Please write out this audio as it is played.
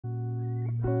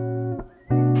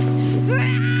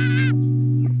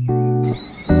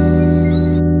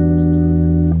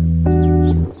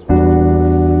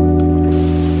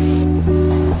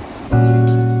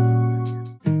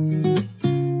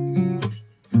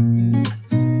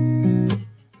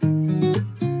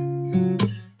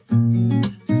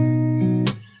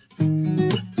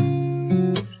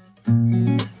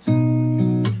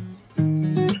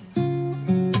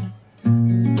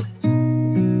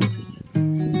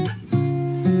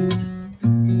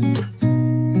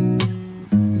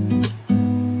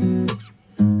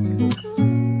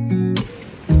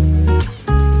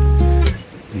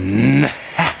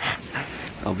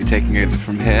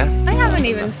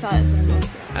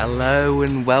Hello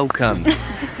and welcome.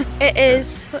 It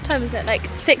is, what time is it? Like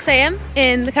 6 AM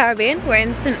in the Caribbean. We're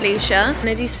in St. Lucia. I'm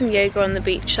gonna do some yoga on the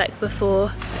beach like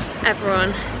before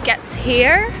everyone gets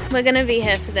here. We're gonna be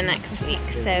here for the next week,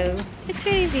 so it's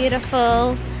really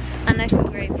beautiful and I feel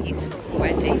very peaceful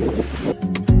already.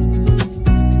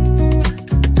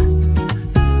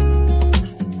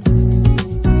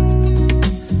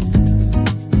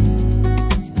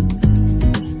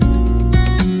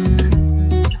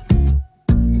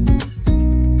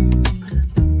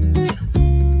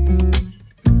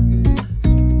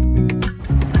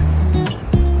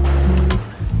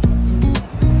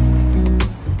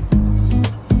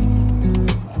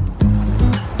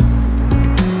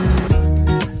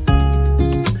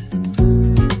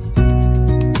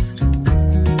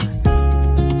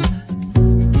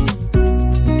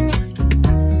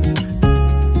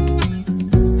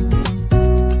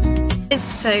 It's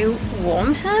so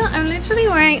warm here. I'm literally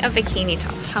wearing a bikini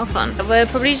top. How fun. We're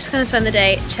probably just going to spend the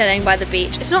day chilling by the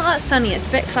beach. It's not that sunny, it's a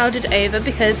bit clouded over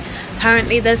because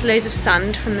apparently there's loads of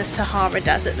sand from the Sahara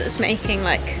Desert that's making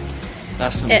like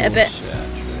it a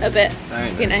bit,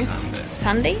 you know,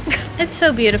 sandy. It's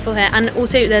so beautiful here, and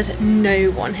also there's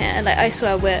no one here. Like, I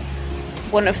swear we're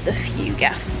one of the few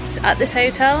guests at this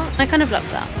hotel. I kind of love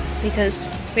that because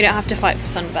we don't have to fight for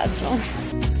sunbeds long.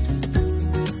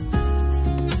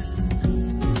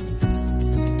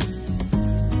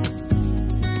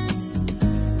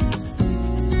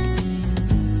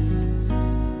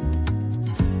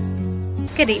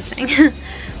 Good evening.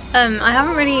 I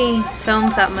haven't really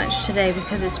filmed that much today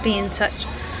because it's been such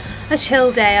a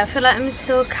chill day. I feel like I'm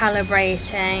still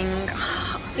calibrating.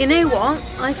 You know what?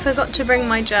 I forgot to bring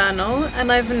my journal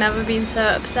and I've never been so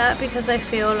upset because I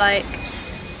feel like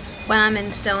when I'm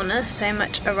in stillness so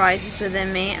much arises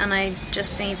within me and I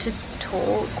just need to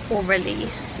talk or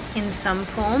release in some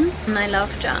form, and I love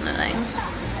journaling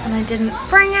and I didn't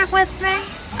bring it with me.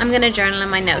 I'm gonna journal in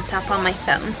my notes app on my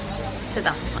phone, so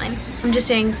that's fine. I'm just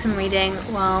doing some reading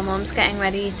while Mom's getting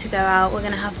ready to go out. We're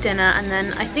gonna have dinner and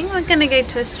then I think we're gonna go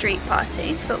to a street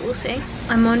party, but we'll see.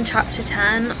 I'm on chapter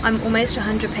 10. I'm almost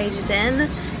 100 pages in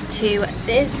to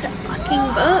this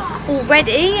fucking book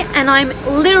already and I'm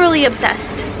literally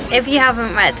obsessed. If you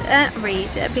haven't read it,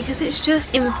 read it because it's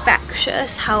just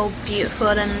infectious how beautiful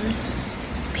and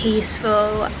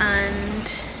peaceful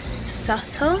and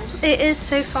subtle it is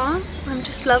so far. I'm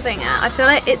just loving it. I feel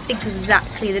like it's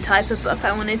exactly the type of book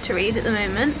I wanted to read at the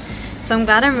moment, so I'm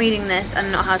glad I'm reading this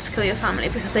and not How to Kill Your Family,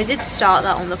 because I did start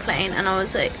that on the plane and I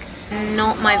was like,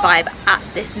 not my vibe at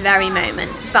this very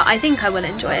moment, but I think I will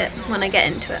enjoy it when I get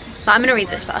into it. But I'm gonna read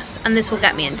this first and this will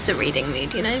get me into the reading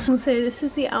mood, you know. Also, this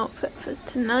is the outfit for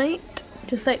tonight,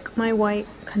 just like my white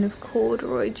kind of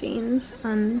corduroy jeans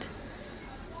and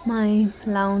my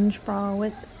lounge bra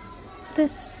with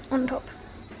this on top.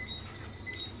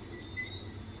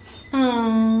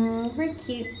 Oh, very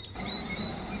cute.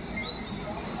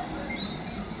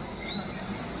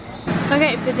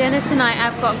 Okay, for dinner tonight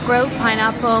I've got grilled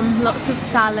pineapple, lots of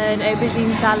salad,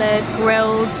 aubergine salad,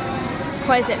 grilled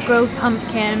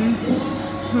pumpkin,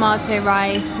 tomato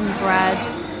rice and bread.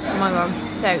 Oh my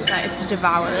god, so excited to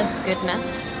devour this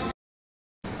goodness.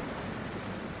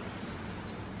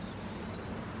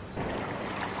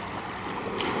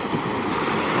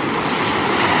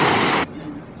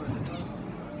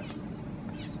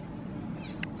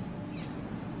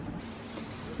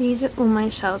 These are all my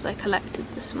shells I collected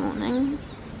this morning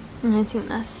and I think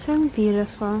they're so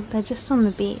beautiful. They're just on the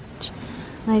beach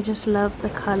and I just love the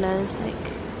colours, like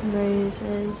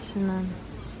roses and then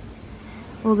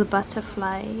all the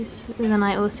butterflies, and then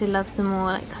I also love the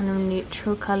more like kind of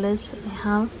neutral colours that they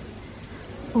have,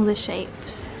 all the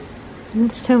shapes, and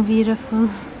it's so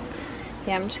beautiful.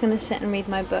 Yeah, I'm just gonna sit and read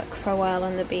my book for a while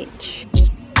on the beach.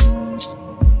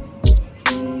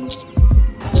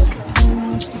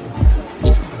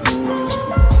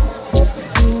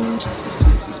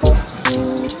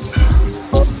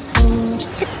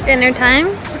 Dinner time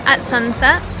at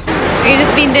sunset. We've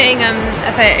just been doing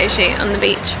a photo shoot on the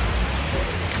beach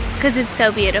because it's so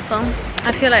beautiful.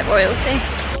 I feel like royalty.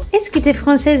 Est-ce que t'es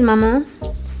française, maman?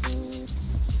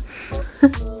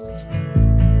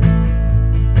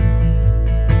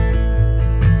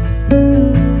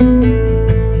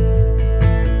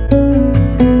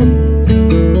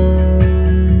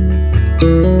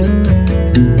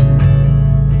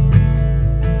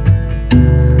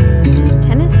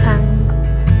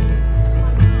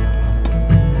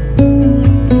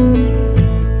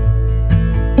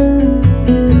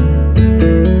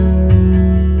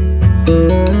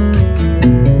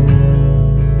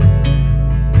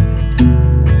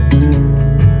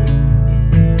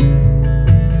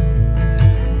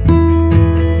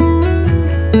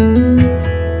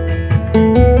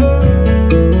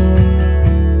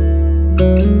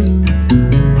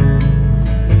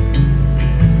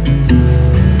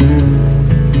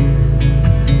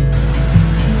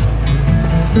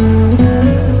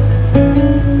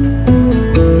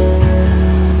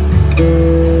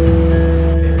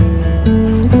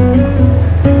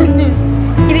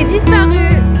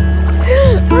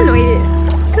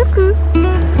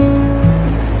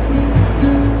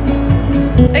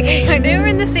 Okay, I know we're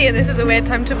in the sea and this is a weird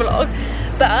time to vlog,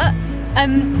 but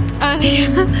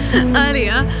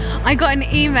earlier I got an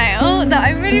email that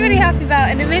I'm really happy about,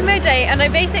 and it made my day. And I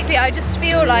just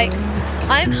feel like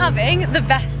I'm having the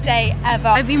best day ever.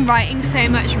 I've been writing so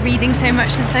much, reading so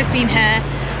much since I've been here.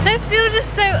 I feel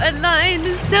just so aligned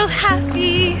and so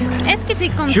happy. Est-ce que t'es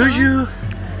content? Joujou.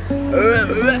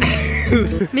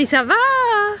 Mais ça va?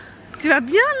 Tu vas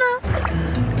bien là?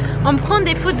 On prend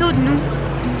des photos de nous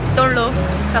dans l'eau,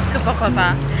 parce que pourquoi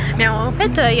pas. Mais en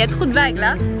fait, il y a trop de vagues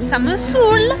là. Ça me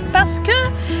saoule parce que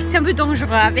c'est un peu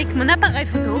dangereux avec mon appareil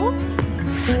photo.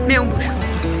 Mais on bouge.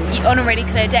 On a really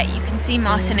clear day. You can see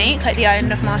Martinique, like the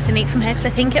island of Martinique from here, because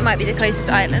I think it might be the closest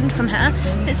island from here.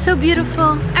 It's so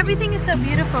beautiful. Everything is so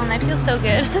beautiful and I feel so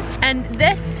good. And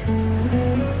this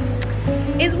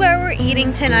is where we're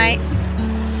eating tonight.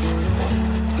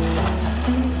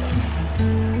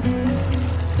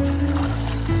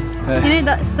 You know,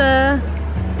 that's the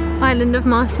island of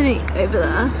Martinique over there.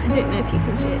 I don't know if you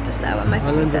can see it just there where my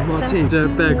Island of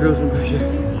Martinique. Bear Grylls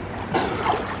impression.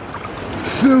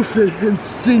 Filthy and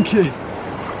stinky,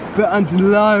 but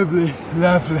undeniably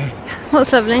lovely.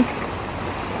 What's lovely?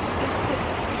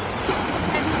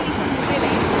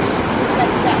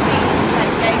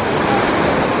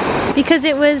 Because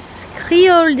it was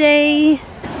Creole Day.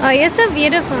 Oh, you're so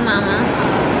beautiful, Mama.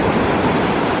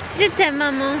 Je t'aime,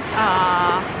 Maman.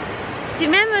 Ah. Tu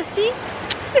m'aimes aussi?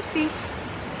 Merci.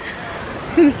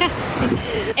 Merci.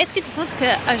 Est-ce que tu penses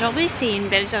qu'aujourd'hui c'est une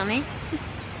belle journée?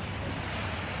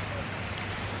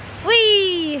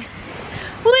 Oui!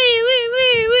 Oui, oui, oui,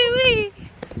 oui, oui!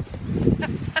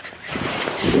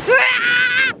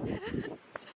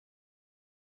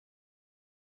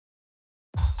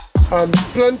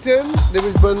 Plantain, there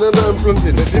is banana and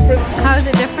plantain. They're different. How is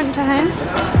it different to home?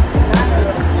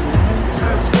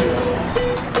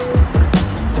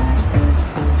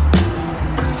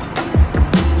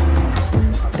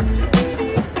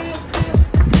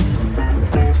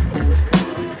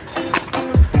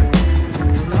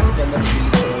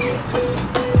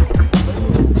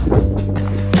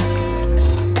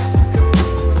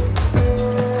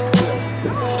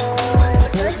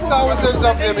 Thousands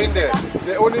of them in there.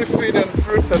 They only feed on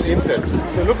fruits and insects.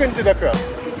 So look into the crab.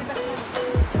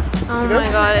 Oh my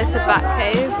god, it's a bat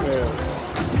cave. Yeah.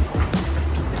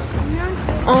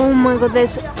 Oh my god,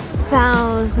 there's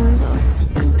thousands of.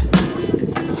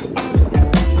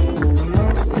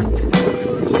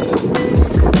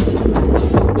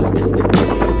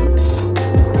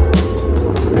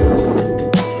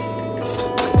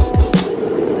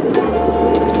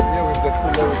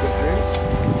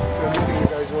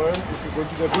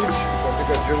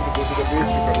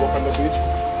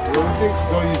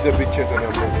 Don't use the beaches and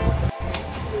everything.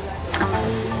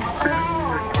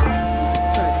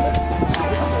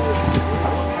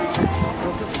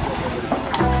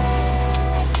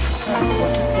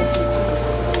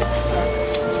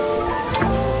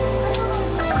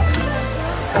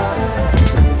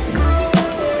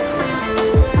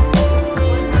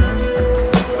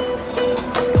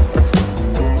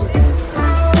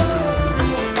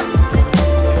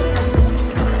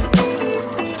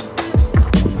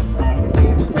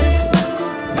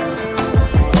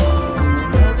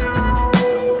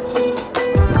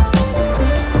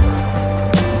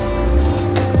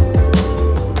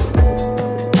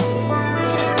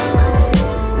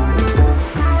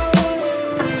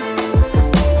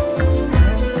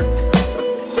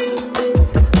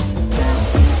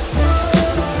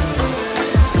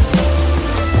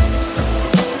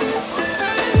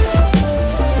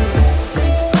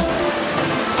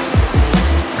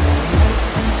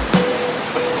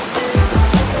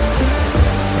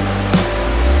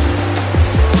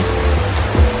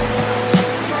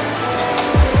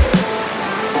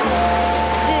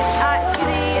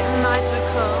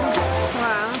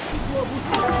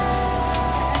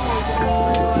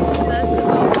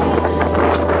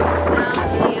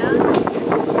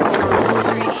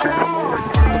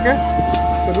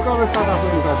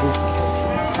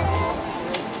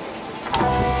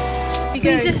 We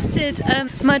just did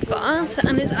mud baths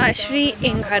and it's actually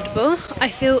incredible. I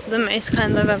feel the most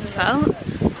cleansed I've ever felt.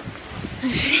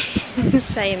 Actually,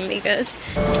 insanely good.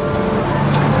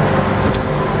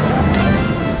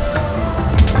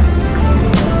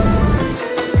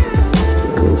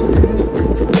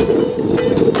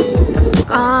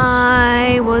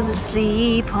 I was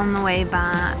asleep on the way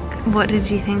back. What did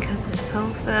you think of the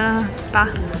sulphur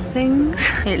bath things?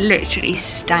 It literally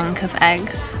stank of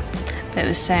eggs, but it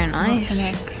was so nice.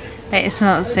 It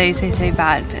smelled so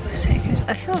bad, but it was so good.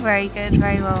 I feel very good,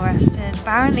 very well rested.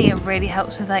 Apparently it really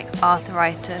helps with like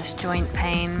arthritis, joint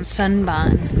pain,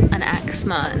 sunburn and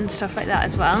eczema and stuff like that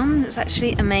as well. It's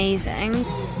actually amazing.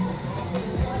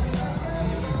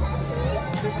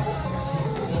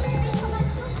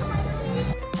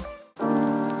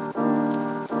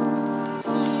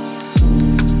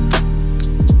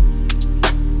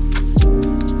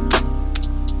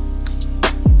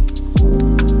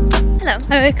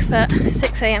 I woke up at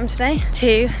 6 AM today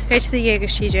to go to the yoga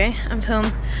studio and film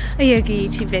a yoga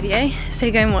YouTube video,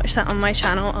 so go and watch that on my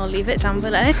channel. I'll leave it down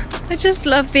below. I just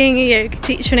love being a yoga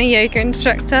teacher and a yoga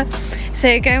instructor,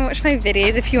 so go and watch my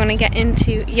videos if you want to get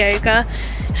into yoga.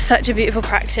 Such a beautiful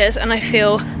practice and I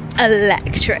feel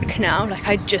electric now. Like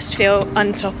I just feel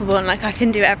unstoppable and like I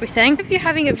can do everything. If you're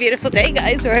having a beautiful day,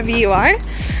 guys, wherever you are,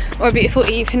 or a beautiful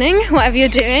evening, whatever you're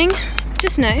doing,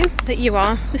 just know that you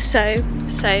are so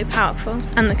powerful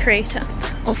and the creator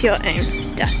of your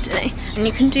own destiny, and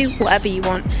you can do whatever you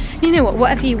want. And you know what,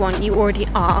 whatever you want you already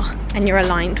are and you're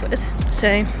aligned with,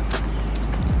 so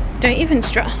don't even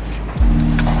stress.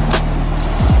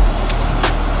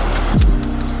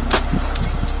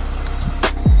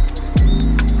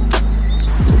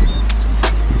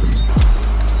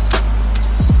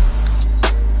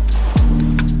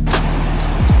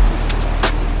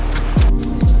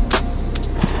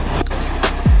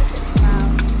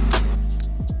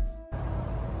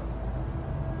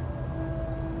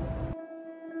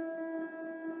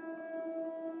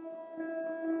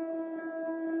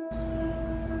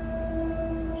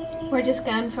 We're just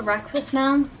going for breakfast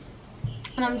now, and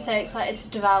I'm so excited to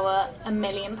devour a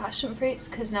million passion fruits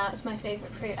because now it's my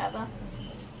favourite fruit ever.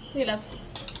 We love.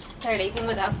 They're leaving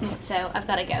without me, so I've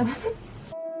got to go.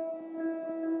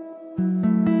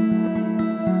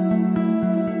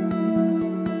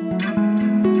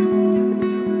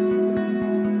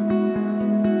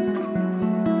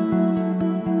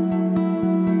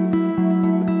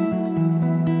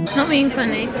 Not being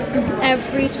funny,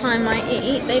 every time I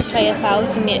eat they play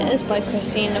 1,000 Years by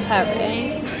Christina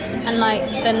Perry, and like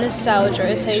the nostalgia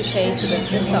associated with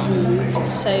the song,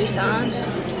 so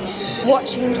sad.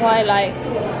 Watching Twilight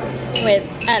with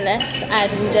Ellis, Ed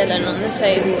and Dylan on the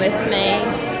sofa with me.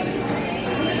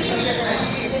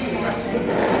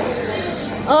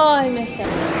 Oh, I miss it.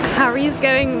 Harry's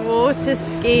going water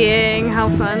skiing, how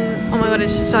fun. Oh my god,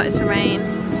 it's just started to rain.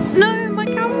 No, my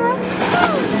camera.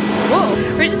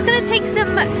 Whoa. We're just gonna take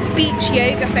some beach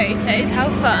yoga photos, how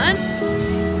fun.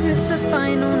 It's the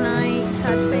final night,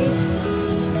 sad face.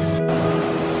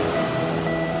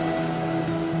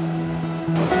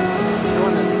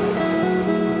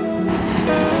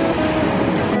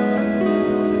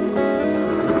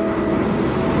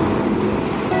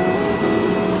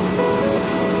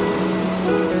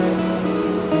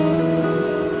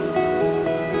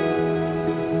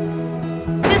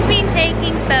 Just been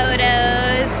taking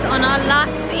photos on our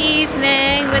last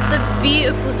evening with the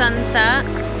beautiful sunset.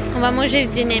 On va manger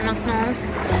le dîner maintenant.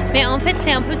 Mais en fait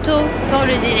c'est un peu tôt pour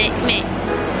le dîner. Mais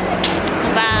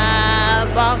on va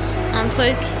boire un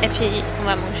truc et puis on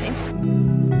va manger.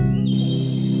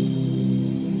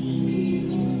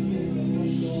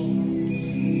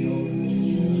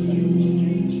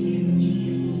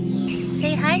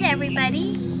 Say hi to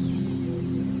everybody.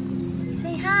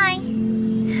 Say hi.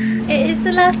 It is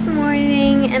the last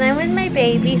morning and I'm with my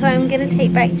baby who I'm going to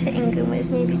take back to England with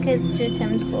me because she's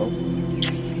temple.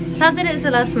 Sad that it's the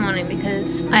last morning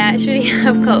because I actually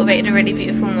have cultivated a really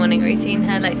beautiful morning routine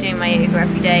here, like doing my yoga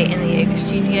every day in the yoga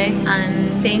studio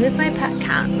and being with my pet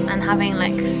cat and having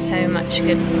like so much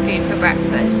good food for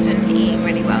breakfast and eating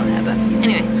really well here. But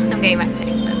anyway, I'm going back to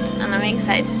England and I'm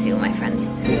excited to see all my friends.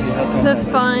 The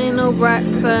final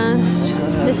breakfast.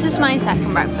 This is my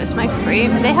second breakfast, my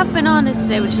fruit. They have bananas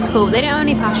today, which is cool. They don't have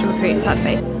any passion fruit, sad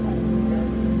face.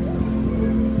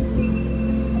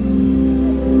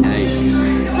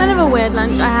 Kind of a weird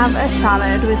lunch. I have a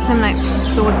salad with some like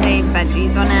sauteed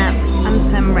veggies on it and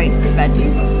some roasted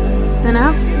veggies. Then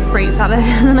I have fruit salad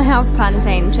and then I have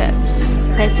plantain chips,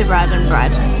 bits of bread and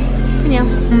bread. And yeah.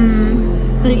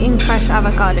 I'm eating fresh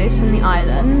avocados from the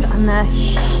island and they're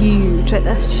huge. Like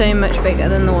they're so much bigger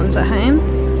than the ones at home.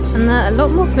 And they're a lot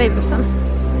more flavoursome.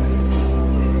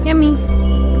 Yummy.